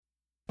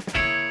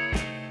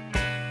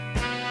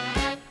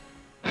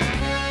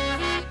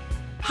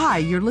Hi,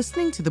 you're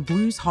listening to the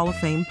Blues Hall of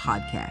Fame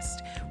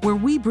podcast, where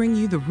we bring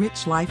you the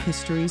rich life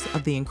histories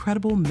of the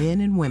incredible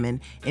men and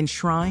women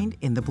enshrined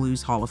in the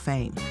Blues Hall of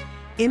Fame.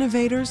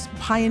 Innovators,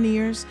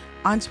 pioneers,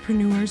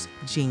 entrepreneurs,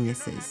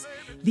 geniuses.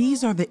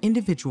 These are the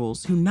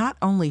individuals who not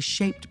only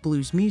shaped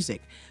blues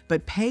music,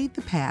 but paved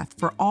the path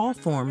for all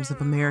forms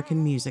of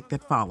American music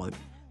that followed.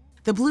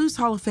 The Blues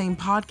Hall of Fame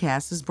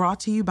podcast is brought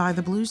to you by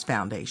the Blues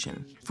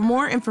Foundation. For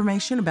more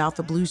information about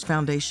the Blues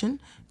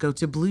Foundation, go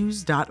to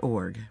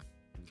blues.org.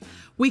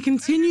 We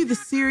continue the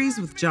series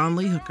with John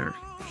Lee Hooker.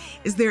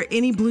 Is there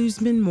any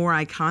bluesman more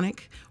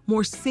iconic,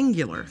 more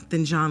singular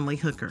than John Lee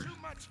Hooker?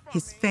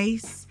 His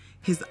face,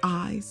 his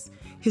eyes,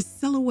 his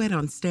silhouette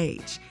on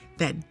stage,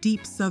 that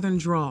deep southern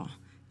drawl,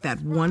 that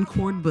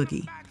one-chord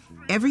boogie.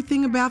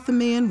 Everything about the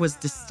man was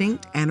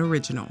distinct and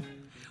original.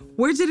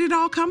 Where did it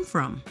all come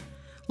from?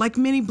 Like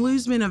many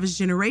bluesmen of his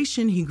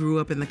generation, he grew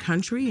up in the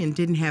country and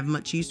didn't have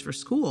much use for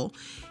school.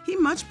 He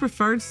much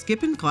preferred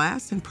skipping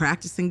class and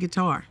practicing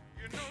guitar.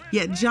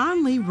 Yet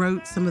John Lee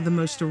wrote some of the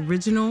most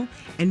original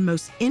and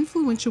most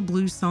influential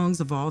blues songs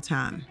of all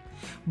time.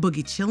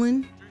 Boogie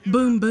Chillun,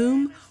 Boom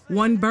Boom,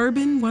 One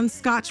Bourbon, One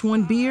Scotch,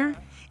 One Beer,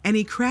 and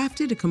he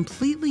crafted a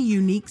completely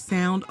unique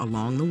sound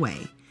along the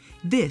way.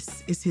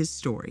 This is his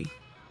story.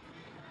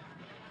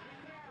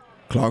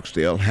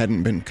 Clarksdale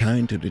hadn't been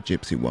kind to the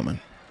gypsy woman.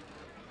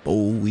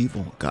 Boll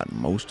Weevil got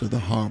most of the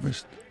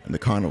harvest, and the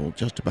carnival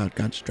just about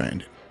got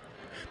stranded.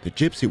 The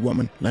gypsy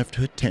woman left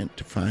her tent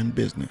to find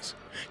business.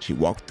 She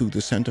walked through the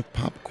scent of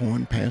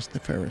popcorn past the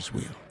Ferris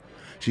wheel.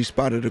 She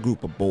spotted a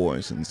group of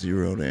boys and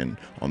zeroed in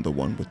on the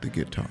one with the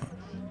guitar.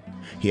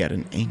 He had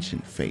an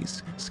ancient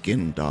face,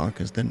 skin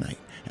dark as the night,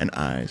 and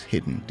eyes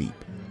hidden deep.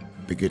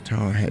 The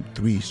guitar had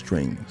 3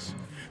 strings.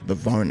 The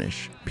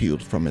varnish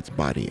peeled from its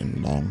body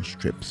in long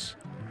strips.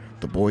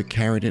 The boy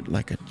carried it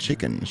like a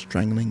chicken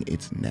strangling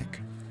its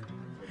neck.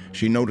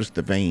 She noticed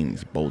the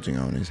veins bulging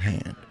on his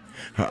hand.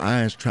 Her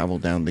eyes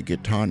traveled down the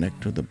guitar neck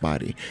to the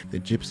body. The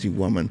gypsy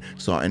woman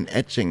saw an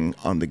etching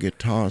on the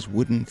guitar's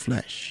wooden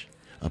flesh,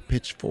 a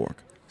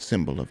pitchfork,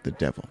 symbol of the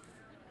devil.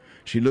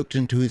 She looked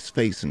into his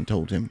face and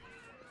told him,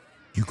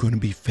 "You're going to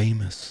be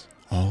famous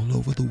all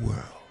over the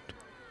world."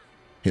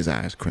 His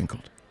eyes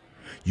crinkled.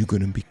 "You're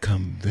going to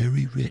become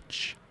very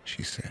rich,"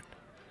 she said.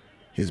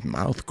 His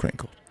mouth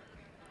crinkled.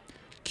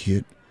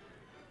 "Kid,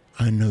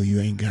 I know you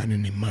ain't got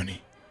any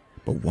money,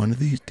 but one of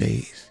these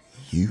days,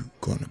 you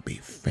gonna be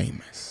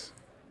famous."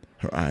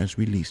 Her eyes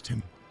released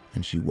him,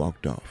 and she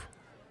walked off.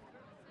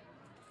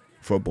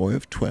 For a boy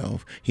of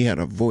 12, he had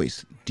a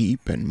voice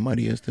deep and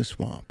muddy as the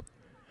swamp.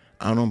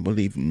 "I don't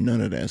believe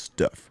none of that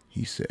stuff,"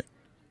 he said.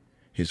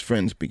 His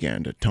friends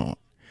began to taunt.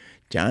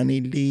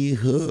 "Johnny Lee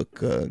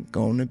Hooker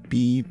gonna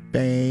be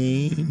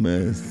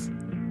famous."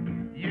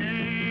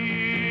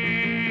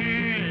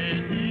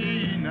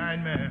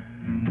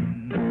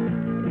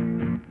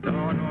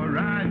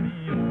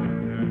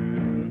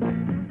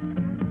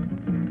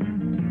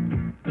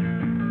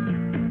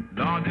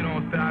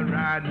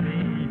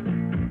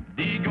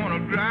 They gonna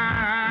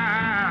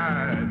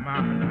drive my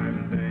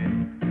life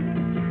insane.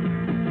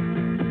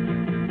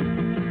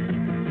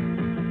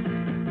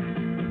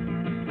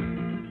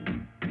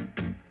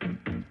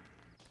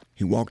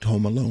 He walked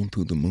home alone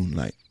through the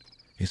moonlight.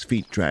 His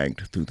feet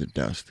dragged through the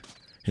dust.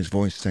 His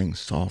voice sang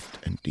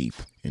soft and deep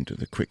into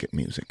the cricket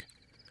music.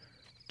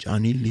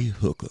 "Johnny Lee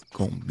Hooker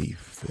gonna be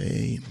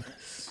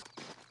famous."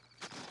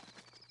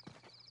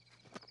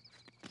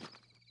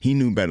 He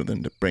knew better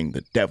than to bring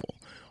the devil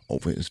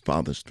over his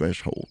father's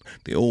threshold.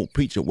 The old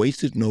preacher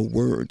wasted no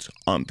words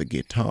on the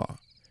guitar.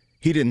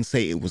 He didn't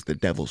say it was the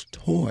devil's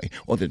toy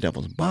or the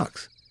devil's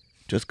box,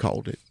 just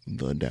called it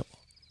the devil.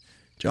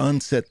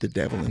 John set the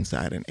devil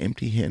inside an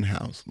empty hen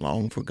house,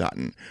 long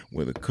forgotten,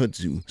 where the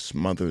kudzu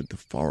smothered the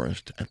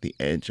forest at the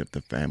edge of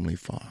the family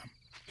farm.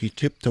 He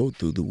tiptoed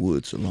through the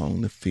woods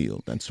along the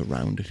field that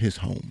surrounded his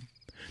home.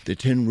 The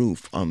tin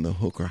roof on the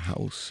Hooker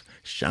house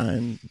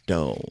shined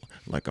dull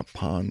like a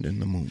pond in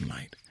the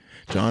moonlight.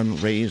 John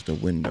raised a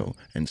window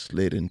and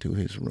slid into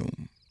his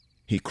room.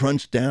 He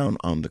crunched down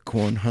on the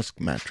corn husk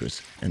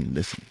mattress and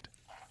listened.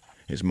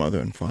 His mother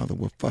and father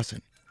were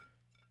fussing.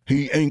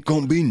 "He ain't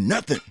gonna be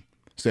nothing,"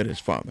 said his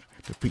father.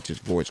 The preacher's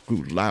voice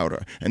grew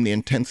louder, and the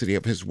intensity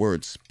of his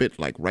words spit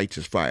like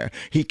righteous fire.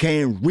 "He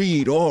can't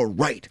read or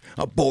write,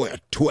 a boy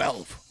of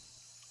 12.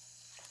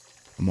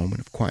 A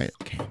moment of quiet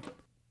came,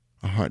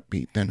 a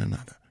heartbeat, then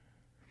another.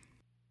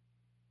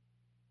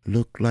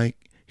 "Looked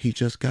like he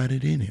just got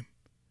it in him,"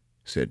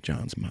 said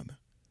John's mother.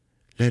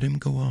 "Let him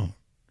go on."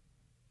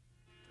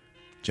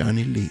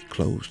 Johnny Lee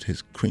closed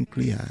his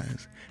crinkly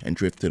eyes and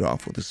drifted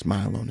off with a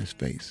smile on his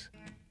face,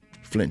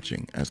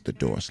 flinching as the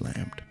door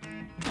slammed.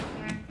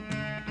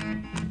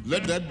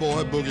 Let that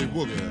boy boogie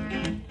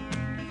woogie.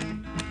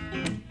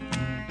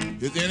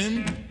 It's in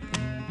him,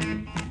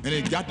 and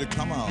it got to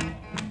come out.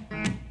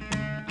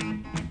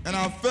 And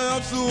I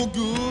felt so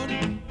good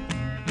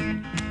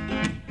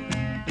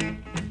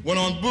when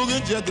on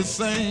boogie just the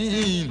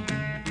same.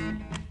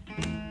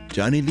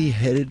 Johnny Lee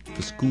headed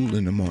for school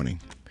in the morning.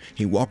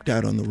 He walked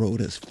out on the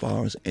road as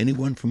far as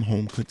anyone from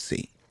home could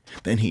see.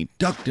 Then he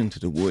ducked into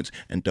the woods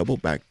and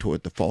doubled back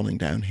toward the falling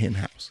down hen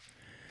house.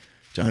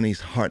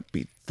 Johnny's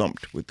heartbeat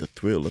thumped with the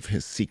thrill of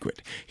his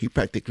secret. He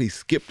practically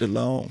skipped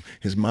along,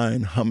 his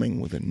mind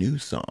humming with a new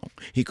song.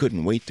 He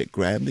couldn't wait to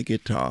grab the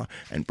guitar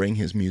and bring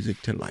his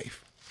music to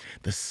life.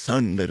 The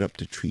sun lit up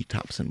the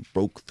treetops and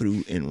broke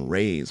through in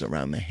rays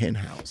around the hen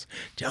house.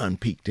 John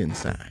peeked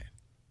inside.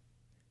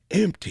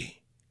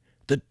 Empty.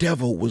 The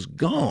devil was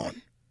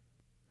gone.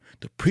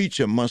 The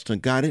preacher must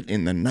have got it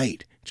in the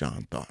night,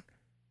 John thought.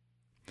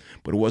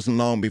 But it wasn't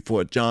long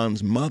before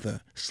John's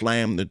mother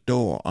slammed the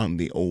door on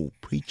the old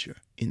preacher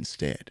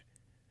instead.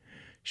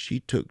 She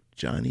took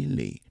Johnny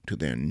Lee to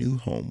their new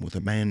home with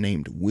a man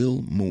named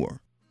Will Moore.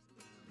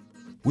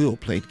 Will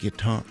played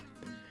guitar.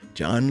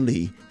 John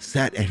Lee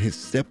sat at his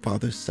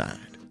stepfather's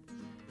side.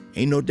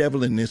 Ain't no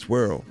devil in this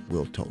world,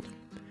 Will told him.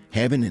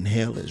 Heaven and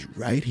hell is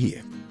right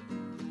here.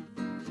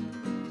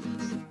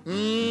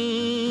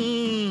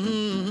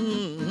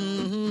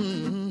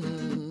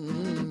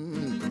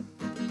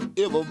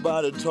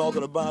 Everybody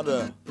talking about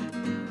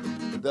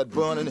that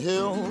burning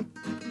hell.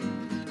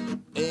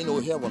 Ain't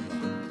no heaven,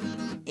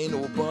 ain't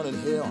no burning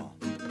hell.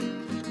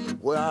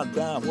 Where I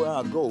die, where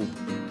I go,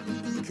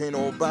 can't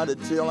nobody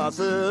tell. I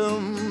said,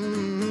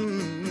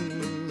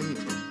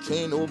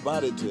 can't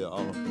nobody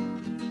tell.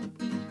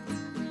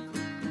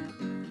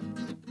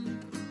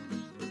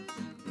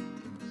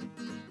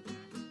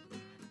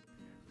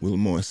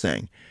 Wilmore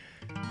sang,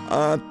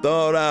 I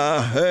thought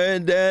I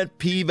heard that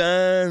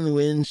peavine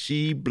when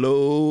she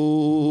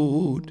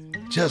blowed.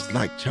 Just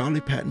like Charlie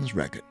Patton's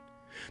record.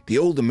 The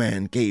older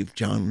man gave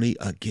John Lee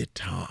a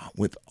guitar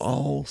with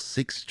all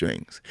 6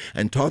 strings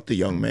and taught the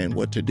young man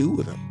what to do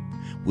with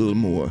them.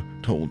 Wilmore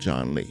told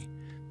John Lee,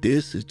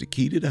 this is the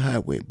key to the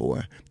highway,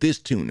 boy. This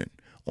tuning,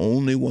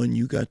 only one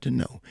you got to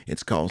know.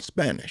 It's called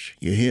Spanish,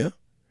 you hear?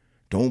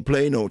 Don't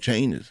play no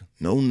changes,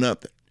 no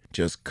nothing.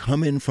 Just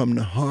come in from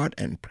the heart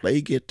and play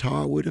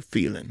guitar with a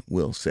feeling,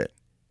 Will said.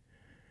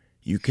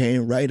 You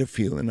can't write a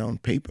feeling on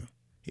paper.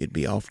 It'd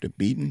be off the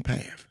beaten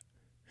path.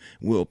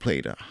 Will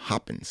played a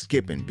hopping,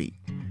 skipping beat.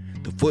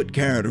 The foot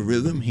carried the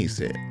rhythm, he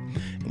said.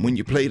 And when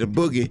you play the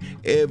boogie,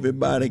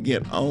 everybody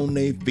get on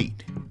their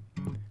feet.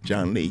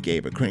 John Lee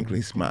gave a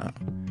crinkly smile.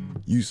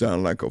 You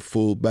sound like a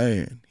full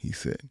band, he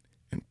said,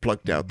 and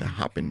plucked out the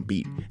hopping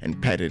beat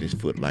and patted his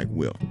foot like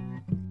Will.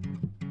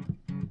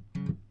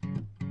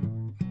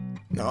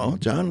 No,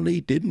 John Lee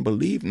didn't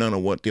believe none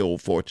of what the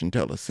old fortune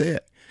teller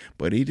said,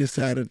 but he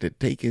decided to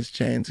take his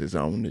chances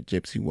on the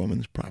gypsy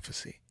woman's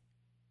prophecy.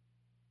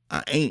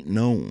 I ain't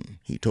known,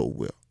 he told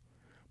Will,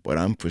 but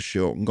I'm for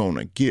sure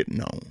gonna get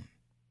known.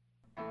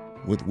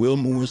 With Will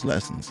Moore's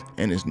lessons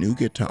and his new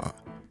guitar,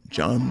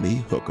 John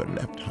Lee Hooker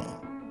left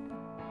home.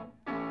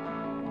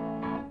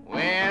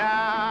 When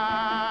I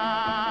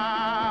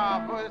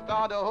first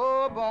started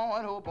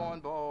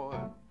Bourbon, boy,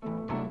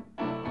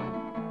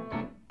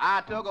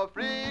 I took a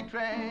freight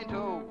train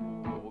to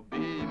be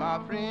my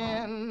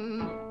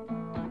friend.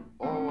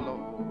 Oh, Lord.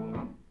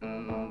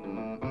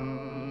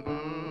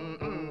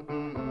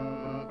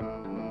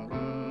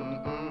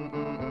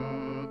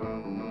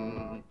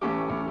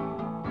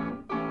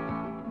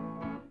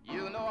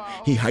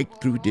 He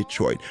hiked through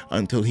Detroit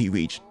until he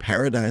reached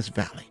Paradise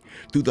Valley.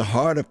 Through the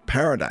heart of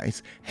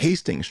Paradise,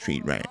 Hastings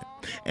Street ran,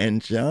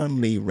 and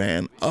John Lee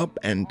ran up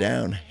and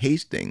down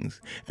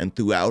Hastings and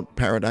throughout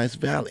Paradise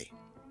Valley.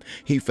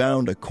 He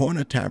found a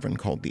corner tavern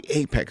called the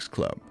Apex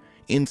Club.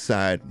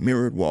 Inside,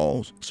 mirrored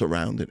walls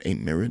surrounded a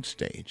mirrored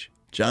stage.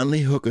 John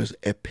Lee Hooker's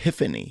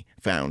epiphany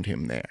found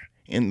him there,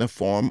 in the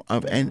form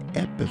of an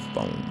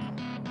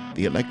Epiphone,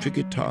 the electric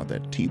guitar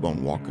that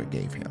T-Bone Walker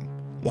gave him.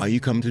 Why you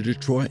come to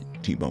Detroit?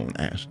 T-Bone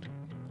asked.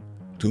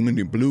 Too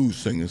many blues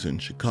singers in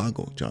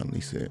Chicago, John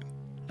Lee said,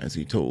 as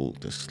he told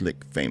the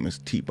slick, famous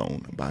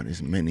T-Bone about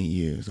his many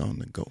years on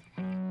the go.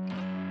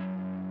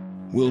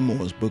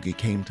 Wilmore's boogie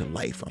came to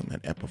life on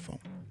that Epiphone.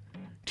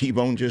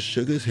 T-Bone just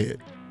shook his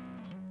head.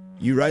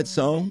 You write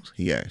songs?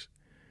 He asked.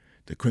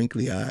 The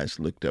crinkly eyes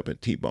looked up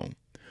at T-Bone.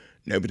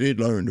 Never did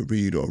learn to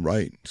read or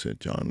write, said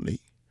John Lee.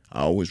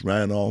 I always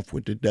ran off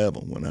with the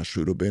devil when I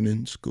should have been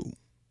in school.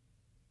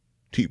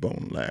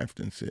 T-Bone laughed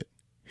and said,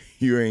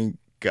 You ain't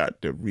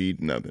got to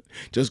read nothing.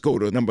 Just go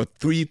to number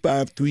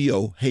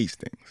 3530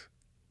 Hastings.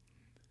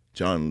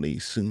 John Lee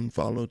soon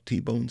followed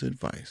T-Bone's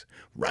advice,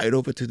 right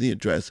over to the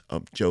address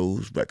of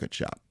Joe's record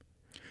shop.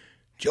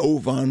 Joe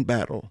Von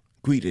Battle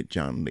greeted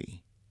John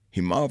Lee.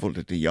 He marveled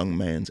at the young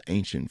man's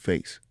ancient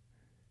face.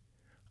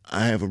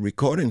 I have a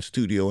recording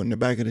studio in the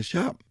back of the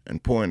shop,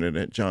 and pointed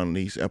at John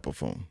Lee's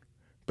Epiphone.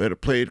 Better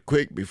play it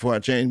quick before I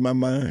change my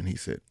mind, he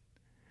said.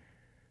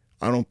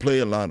 I don't play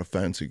a lot of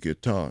fancy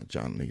guitar,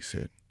 John Lee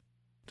said.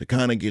 The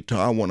kind of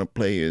guitar I want to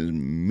play is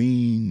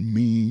mean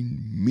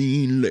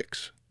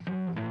licks.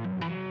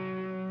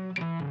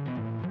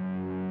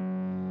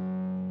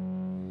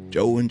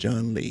 Joe and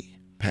John Lee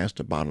passed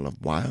a bottle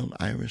of Wild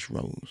Irish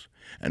Rose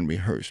and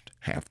rehearsed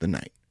half the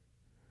night.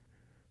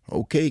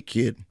 Okay,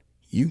 kid,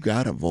 you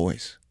got a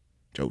voice,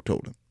 Joe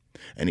told him,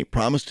 and he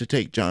promised to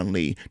take John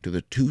Lee to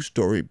the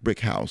 2-story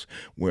brick house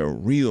where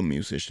real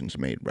musicians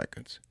made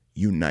records.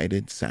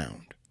 United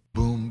Sound.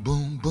 Boom,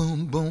 boom,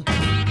 boom, boom.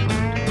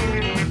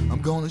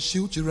 I'm gonna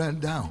shoot you right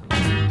down,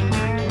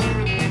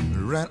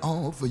 right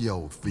off of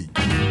your feet.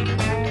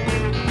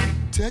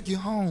 Take you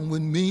home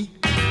with me,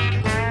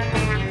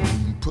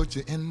 put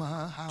you in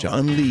my house.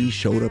 John Lee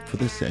showed up for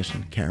the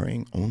session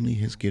carrying only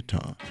his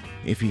guitar.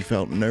 If he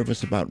felt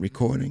nervous about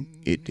recording,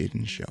 it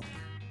didn't show.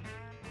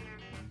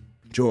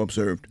 Joe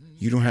observed,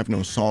 "You don't have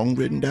no song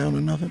written down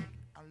or nothing?"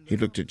 He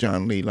looked at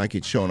John Lee like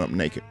he'd shown up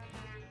naked.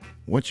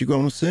 "What you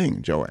gonna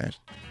sing?" Joe asked.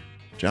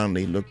 John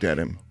Lee looked at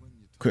him,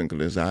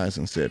 crinkled his eyes,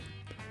 and said,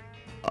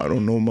 "I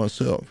don't know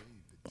myself.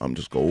 I'm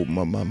just gonna open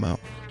up my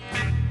mouth."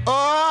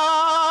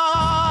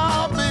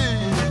 Oh,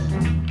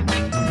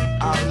 baby,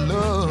 I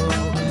love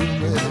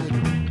you,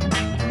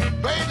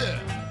 baby.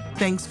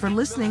 Thanks for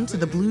listening to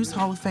the Blues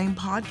Hall of Fame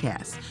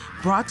podcast,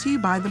 brought to you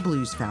by the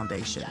Blues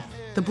Foundation.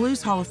 The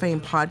Blues Hall of Fame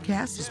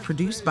podcast is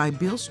produced by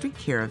Beale Street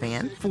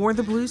Caravan for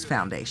the Blues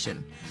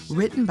Foundation,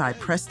 written by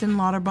Preston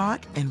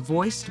Lauterbach and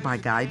voiced by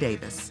Guy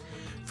Davis.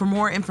 For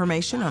more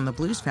information on the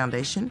Blues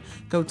Foundation,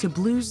 go to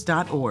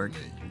blues.org.